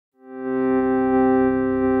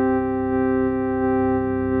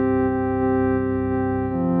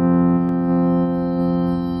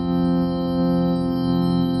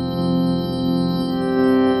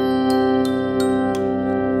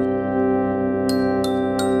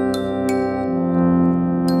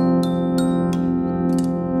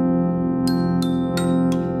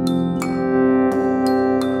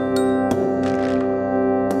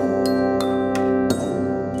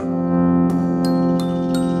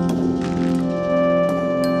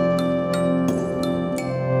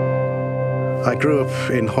I grew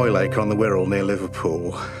up in Hoylake on the Wirral near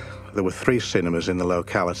Liverpool. There were 3 cinemas in the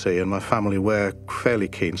locality, and my family were fairly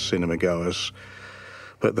keen cinema goers.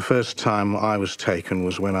 But the first time I was taken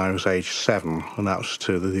was when I was age 7, and that was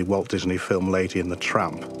to the Walt Disney film Lady and the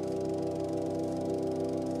Tramp.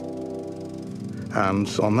 And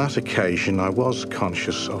on that occasion, I was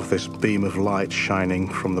conscious of this beam of light shining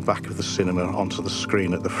from the back of the cinema onto the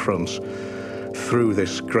screen at the front, through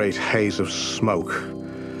this great haze of smoke.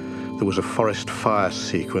 There was a forest fire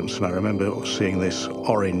sequence, and I remember seeing this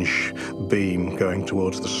orange beam going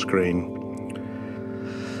towards the screen.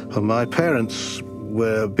 And my parents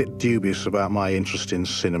were a bit dubious about my interest in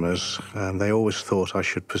cinemas, and they always thought I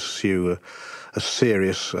should pursue a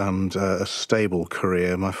serious and a stable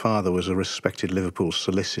career. My father was a respected Liverpool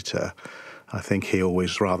solicitor. I think he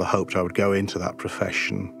always rather hoped I would go into that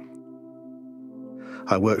profession.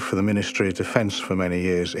 I worked for the Ministry of Defence for many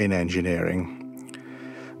years in engineering.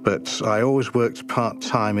 But I always worked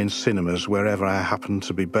part-time in cinemas wherever I happened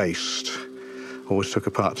to be based. Always took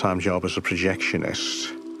a part-time job as a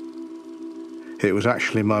projectionist. It was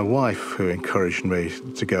actually my wife who encouraged me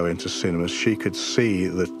to go into cinemas. She could see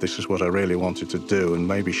that this is what I really wanted to do, and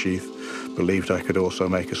maybe she believed I could also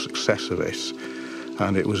make a success of it.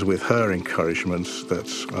 And it was with her encouragement that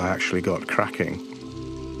I actually got cracking.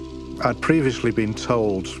 I'd previously been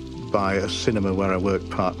told by a cinema where I worked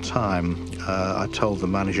part-time. I told the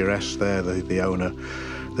manageress there, the owner,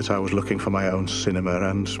 that I was looking for my own cinema,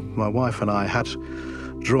 and my wife and I had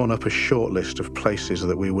drawn up a short list of places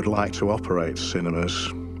that we would like to operate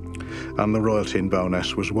cinemas. And the Royalty in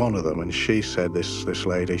Bowness was one of them, and she said, this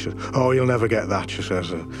lady, she said, "Oh, you'll never get that," she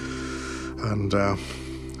says.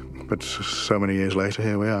 But so many years later,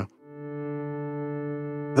 here we are.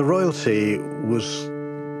 The Royalty was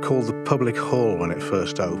called the Public Hall when it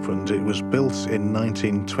first opened. It was built in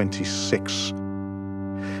 1926.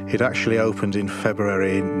 It actually opened in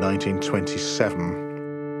February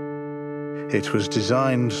 1927. It was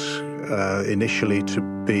designed initially to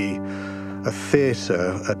be a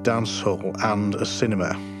theatre, a dance hall and a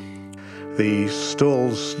cinema. The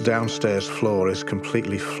stall's downstairs floor is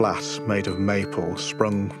completely flat, made of maple,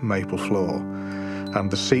 sprung maple floor. And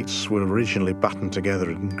the seats were originally battened together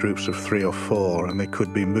in groups of 3 or 4, and they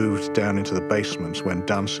could be moved down into the basement when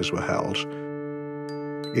dances were held.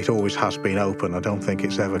 It always has been open. I don't think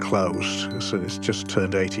it's ever closed. So it's just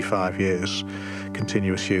turned 85 years,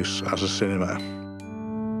 continuous use as a cinema.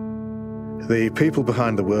 The people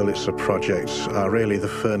behind the Wurlitzer project are really the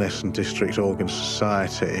Furness and District Organ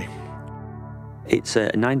Society. It's a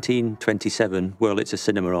 1927 Wurlitzer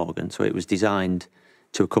cinema organ, so it was designed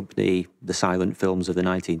to accompany the silent films of the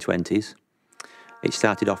 1920s. It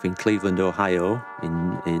started off in Cleveland, Ohio,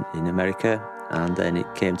 in America, and then it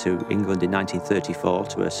came to England in 1934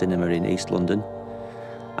 to a cinema in East London.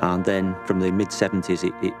 And then from the mid-70s,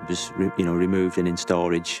 it was removed and in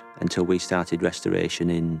storage until we started restoration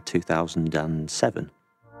in 2007.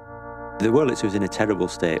 The Wurlitzer was in a terrible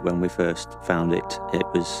state when we first found it. It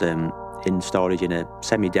was in storage in a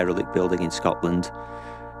semi-derelict building in Scotland.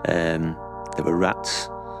 There were rats,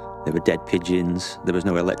 there were dead pigeons, there was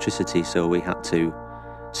no electricity, so we had to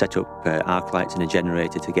set up arc lights and a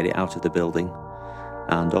generator to get it out of the building.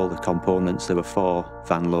 And all the components, there were 4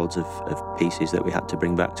 van loads of pieces that we had to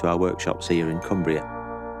bring back to our workshops here in Cumbria.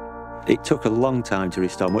 It took a long time to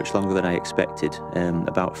restore, much longer than I expected,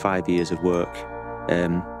 about 5 years of work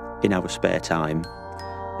in our spare time,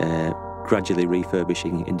 gradually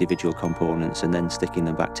refurbishing individual components and then sticking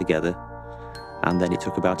them back together. And then it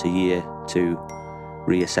took about a year to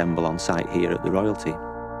reassemble on site here at the Royalty.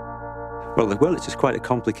 Well, it's just quite a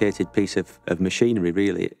complicated piece of machinery,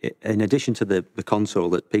 really. In addition to the console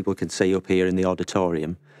that people can see up here in the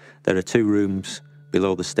auditorium, there are 2 rooms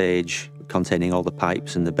below the stage containing all the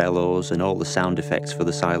pipes and the bellows and all the sound effects for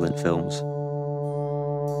the silent films.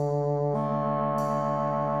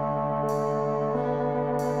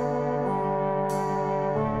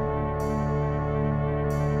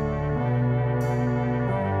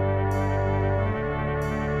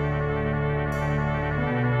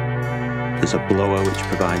 There's a blower which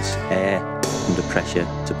provides air under pressure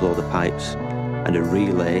to blow the pipes, and a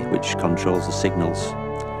relay which controls the signals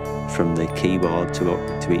from the keyboard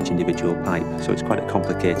to each individual pipe. So it's quite a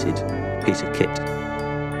complicated piece of kit.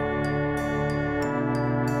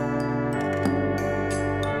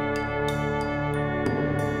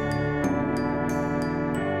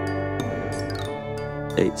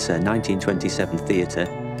 It's a 1927 theatre,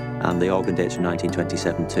 and the organ dates from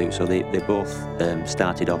 1927 too, so they both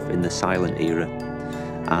started off in the silent era,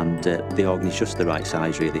 and the organ is just the right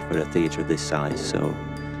size really for a theatre of this size, so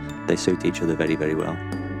they suit each other very, very well.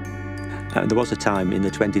 And there was a time in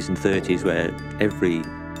the 20s and 30s where every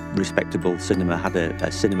respectable cinema had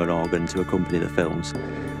a cinema organ to accompany the films.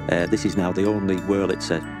 This is now the only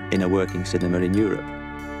Wurlitzer in a working cinema in Europe.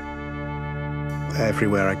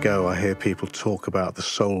 Everywhere I go, I hear people talk about the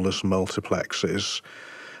soulless multiplexes,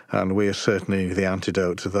 and we are certainly the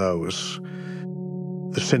antidote to those.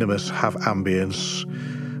 The cinemas have ambience.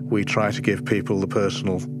 We try to give people the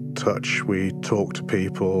personal touch. We talk to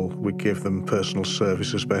people. We give them personal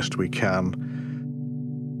service as best we can.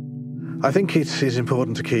 I think it is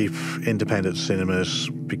important to keep independent cinemas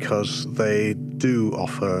because they do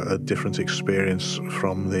offer a different experience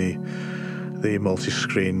from the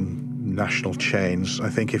multi-screen national chains. I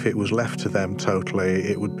think if it was left to them totally,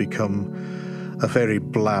 it would become a very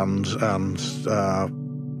bland and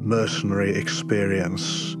mercenary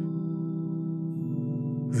experience.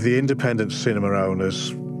 The independent cinema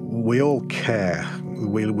owners, we all care.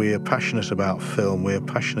 We are passionate about film, we are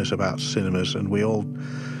passionate about cinemas, and we all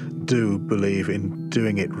do believe in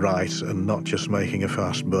doing it right and not just making a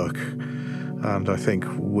fast buck. And I think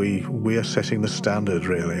we are setting the standard,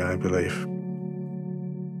 really, I believe.